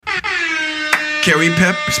carry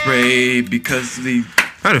pepper spray because the.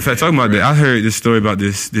 Matter of fact, talking about that, I heard this story about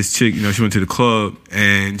this chick. You know, she went to the club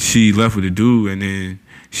and she left with a dude, and then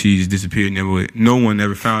she just disappeared. No one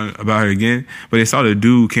ever found about her again. But they saw the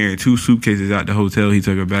dude carrying 2 suitcases out the hotel he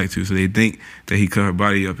took her back to. So they think that he cut her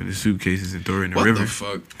body up in the suitcases and threw her in the river. What the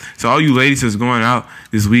fuck? So all you ladies that's going out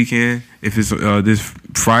this weekend, if it's this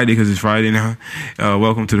Friday, because it's Friday now,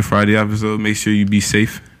 welcome to the Friday episode. Make sure you be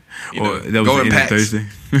safe. Or that was the end of Thursday.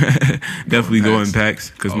 Definitely go in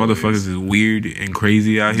packs because motherfuckers is weird and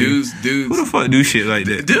crazy out here. Dudes, who the fuck do shit like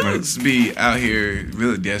that? Dudes be out here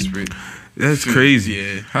really desperate. That's crazy.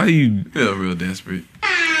 Yeah, how do you feel real desperate?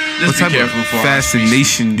 What type of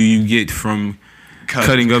fascination do you get from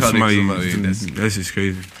cutting up somebody? That's just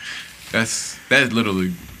crazy. That's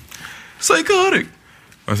literally psychotic.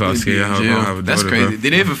 That's all scared. That's crazy.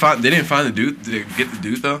 They didn't find the dude. Did they get the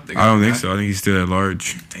dude though? I don't think so. I think he's still at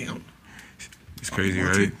large. Damn. It's crazy,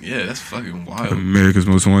 right? Yeah, that's fucking wild. America's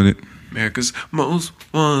Most Wanted. America's Most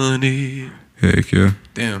Wanted. Heck yeah.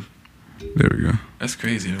 Damn. There we go. That's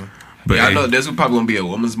crazy, though. But yeah, I know there's probably gonna be a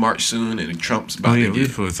women's march soon, and Trump's about to get.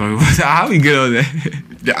 How we get on that?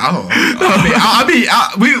 Yeah, I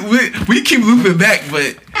mean, we keep looping back,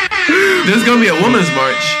 but there's gonna be a women's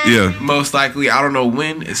march. Yeah, most likely. I don't know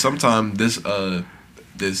when. It's sometime this month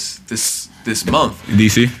in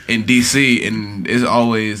DC. In DC, and it's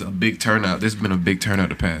always a big turnout. There's been a big turnout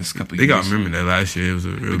the past couple of years. They got remember that last year. It was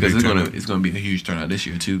a real big turnout. It's gonna be a huge turnout this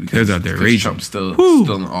year too because out there raging. Trump's still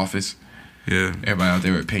in office. Yeah, everybody out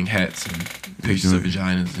there with pink hats and pictures of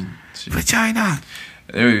vaginas and shit. Vagina.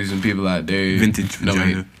 There were some people out there. Vintage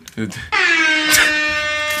vagina.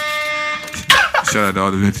 Shout out to all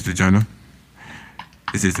the vintage vagina.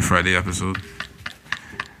 This is the Friday episode.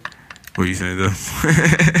 What are you saying though?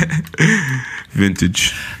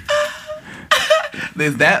 Vintage.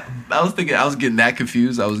 There's that. I was thinking I was getting that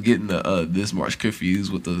confused. I was getting the this march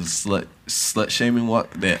confused with the slut shaming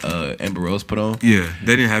walk that Amber Rose put on. Yeah,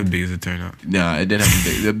 they didn't have big as a turnout. Nah, it didn't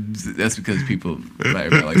have big. That's because people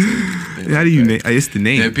everybody likes it. How do you name? It's the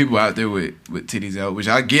name. There are people out there with titties out, which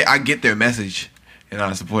I get their message. And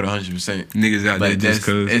I support 100%. Niggas out there just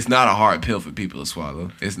because it's not a hard pill for people to swallow.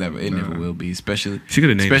 It never will be, especially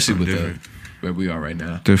with where we are right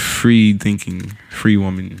now. The free thinking, free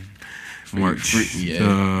woman march.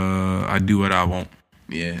 I do what I want.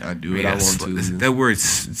 Yeah, I do what I want to. That word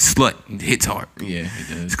slut hits hard. Yeah, it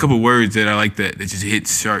does. There's a couple of words that I like that just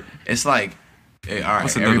hits sharp. It's like, hey, all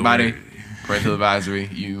right, everybody, parental advisory.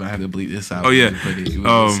 You might have to bleep this out. Oh yeah,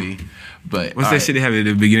 we'll see. But what's that shit they have at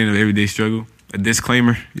the beginning of Everyday Struggle? A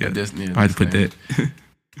disclaimer. Yeah, I had to put that.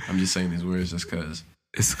 I'm just saying these words just because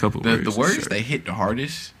it's a couple words. The words that hit the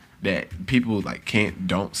hardest that people like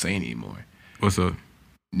don't say anymore. What's up?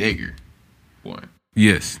 Nigger. One.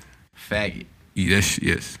 Yes. Faggot. Yes.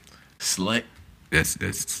 Slut. That's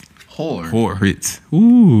whore. Whore hits.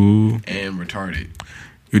 Ooh. And retarded.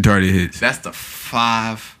 Retarded hits. That's the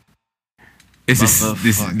 5.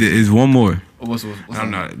 There's one more. What's I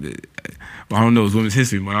don't know. I don't know. It's women's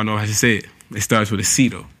history, but I don't know how to say it. It starts with a C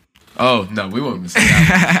though. Oh no, we won't even say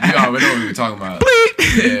that. You already know what we were talking about.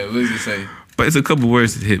 Yeah, what did you say? But it's a couple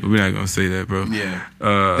words to hit, but we're not gonna say that, bro. Yeah.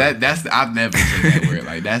 That's I've never said that word.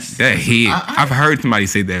 Like that hit. I've heard somebody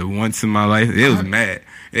say that once in my life. It was mad.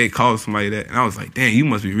 They called somebody that, and I was like, "Damn, you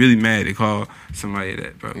must be really mad." They called somebody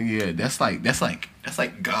that, bro. Yeah, that's like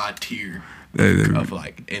God tier of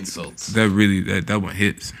like insults. That really that one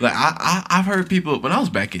hits. Like I've heard people when I was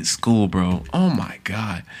back in school, bro. Oh my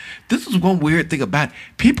God, this was one weird thing about it.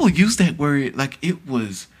 People use that word like it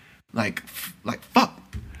was like fuck.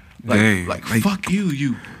 Like fuck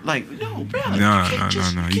you like no bro. No.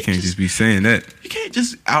 You can't just be saying that. You can't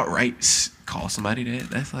just outright call somebody that.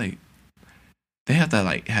 That's like they have to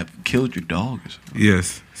like have killed your dog or something.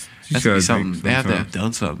 Yes, that's be something. They have to have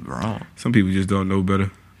done something wrong. Some people just don't know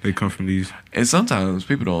better. They come from these, and sometimes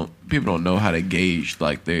people don't know how to gauge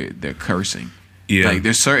like their cursing. Yeah, like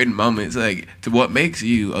there's certain moments like to what makes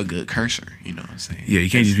you a good cursor. You know what I'm saying? Yeah, you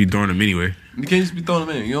can't just be throwing them anywhere. You can't just be throwing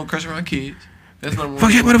them in. You don't curse around kids. That's not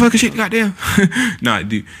fuck that motherfucker shit. Goddamn. Nah,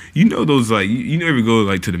 dude. You know those like you never go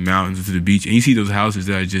like to the mountains or to the beach and you see those houses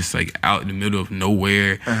that are just like out in the middle of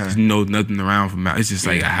nowhere. There's nothing around from out. It's just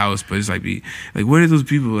like a house, but it's like where are those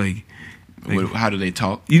people like how do they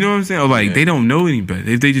talk? You know what I'm saying? Or like they don't know any better.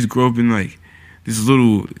 If they just grow up in like this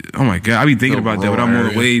little, oh my God, I be thinking about that when I'm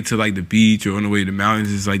on the way to like the beach or on the way to the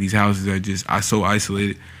mountains. It's like these houses are just so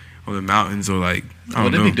isolated on the mountains or like I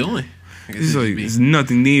don't know. What they be doing? It's like there's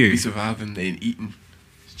nothing near. Be surviving and eating,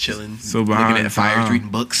 chilling, so looking at fires, reading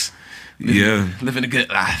books. Living a good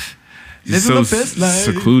life. Living the best life.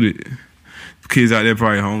 Secluded. kids out there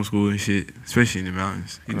probably homeschool and shit, especially in the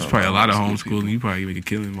mountains. There's probably a lot of homeschool homeschooling. people. You probably make a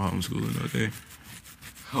killing by homeschooling out there.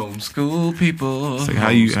 Homeschool people. It's like how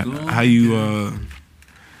you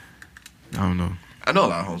I don't know. I know a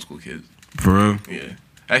lot of homeschool kids. For real? Yeah.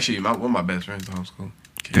 Actually, one of my best friends is a homeschool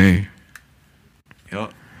kid. Dang.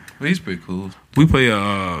 Yup. Well, he's pretty cool. We play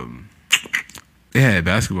they had a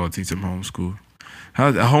basketball team from homeschool.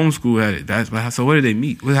 How's a homeschool had it? That's so. Where did they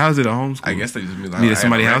meet? How's it a homeschool? I guess they just meet at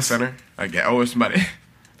somebody's house. Center. I guess, or somebody.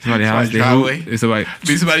 Somebody's house. Driveway. It's somebody.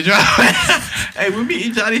 Be somebody's driveway. Hey, we'll meet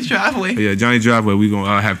in Johnny's driveway. Yeah, Johnny's driveway. We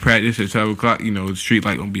gonna have practice at 12:00. You know, the street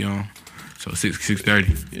light gonna be on. So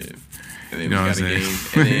 6:30. Yeah. And then we got a game.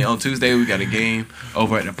 And then on Tuesday we got a game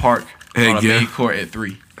over at the park on the main court at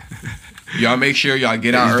 3. Y'all make sure y'all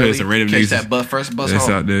get out early. Catch that first bus that's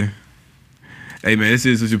home. Out there. Hey man, this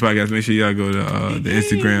is Swisher Podcast. Make sure y'all go to the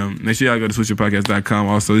Instagram. Make sure y'all go to swisherpodcast.com.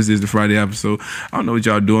 Also, this is the Friday episode. I don't know what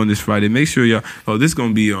y'all doing this Friday. Make sure y'all. Oh, this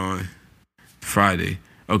gonna be on Friday.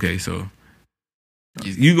 Okay, so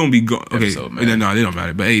you gonna be going. Okay, no, it don't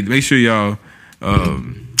matter. But hey, make sure y'all.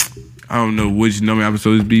 I don't know which number of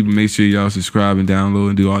episodes be, but make sure y'all subscribe and download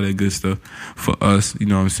and do all that good stuff for us. You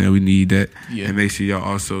know what I'm saying? We need that. Yeah. And make sure y'all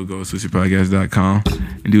also go to swisherpodcast.com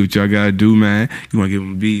and do what y'all gotta do, man. You wanna give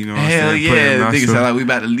them a beat, you know what I'm saying? Hell yeah. Niggas sound like we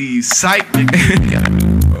about to leave sight.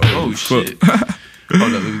 Oh, shit.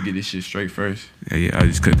 Hold up, let me get this shit straight first. Yeah, I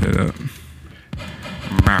just cut that up.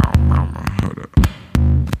 Hold up.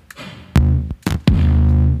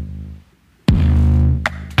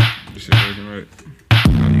 This shit working right?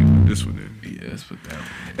 This one then. Yeah, let's put that one.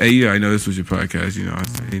 Hey, you already know this was your podcast, you know what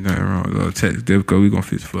I'm saying? Ain't nothing wrong with text. Devco, we gonna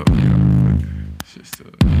fix fuck. You know? Shit still.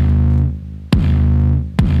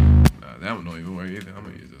 Nah, that one don't even work either. I'm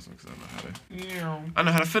gonna use this one because I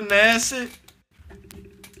know how to finesse it.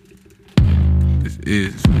 This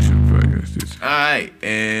is Swisher Podcast. Alright,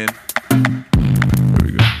 and here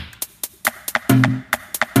we go.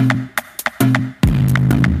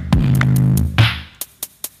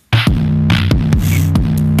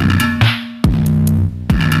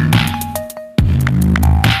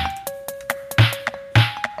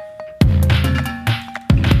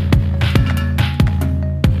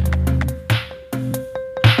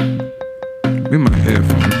 With my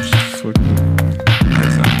headphones. Fuck that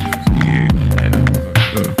sounds good.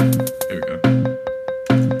 Here we go.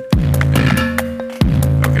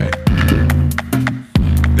 Okay.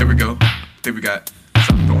 There we go. There we got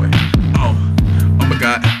something going. Oh my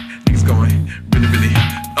God. Niggas going really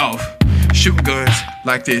off. Shooting guns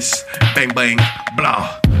like this. Bang, bang,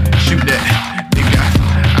 blah. Shoot that nigga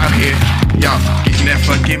out here. Y'all getting that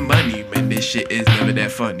fucking money. Man, this shit is never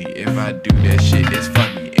that funny. If I do that shit, it's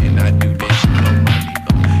funny. And I do that shit, no money.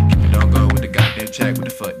 Keep it on going with the goddamn track. What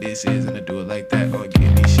the fuck this is, and I do it like that.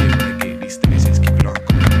 Get these shit right, get these things. Just keep it on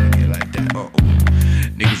going, get like that.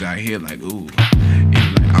 Niggas out here like, ooh.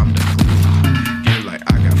 It's like I'm the clue. Get it like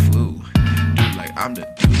I got flu. Do it like I'm the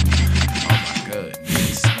dude. Oh my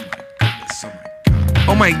goodness.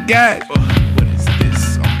 Oh my God. What is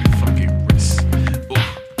this on my fucking wrist?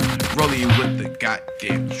 Rolling with the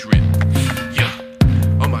goddamn drip. Yeah.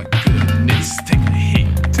 Oh my goodness. Take a hit.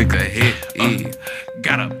 Take a hit.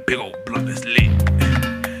 Got a big old blunt that's lit.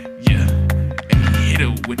 Yeah. And hit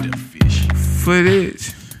it with the fish.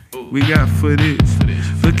 Footage. We got footage.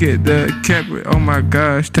 Look at the camera. Oh my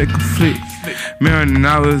gosh. Take a flick. Man,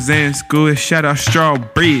 I was in school. Shout out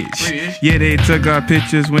Strawbridge. Yeah, they took our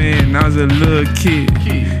pictures when I was a little kid.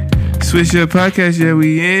 Swisher Podcast. Yeah,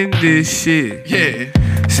 we in this shit. Yeah.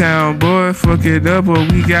 Soundboy, fuck it up,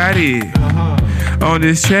 but we got it. On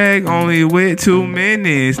this track, only with 2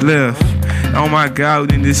 minutes left. Oh my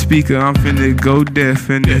God, in the speaker, I'm finna go deaf.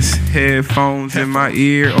 And this headphones in my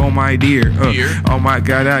ear, oh my dear. Oh my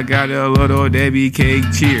God, I got a little Debbie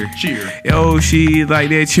cake cheer. Yo, she like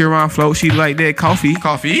that cheer on float, she like that coffee.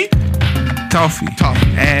 Toffee.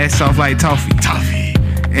 Ass off like toffee.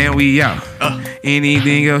 And we out.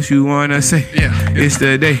 Anything else you wanna say? Yeah. It's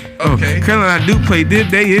the day. Okay. Curling, I do play this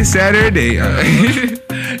day, it's Saturday.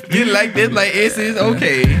 Get like this, like it's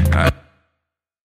okay.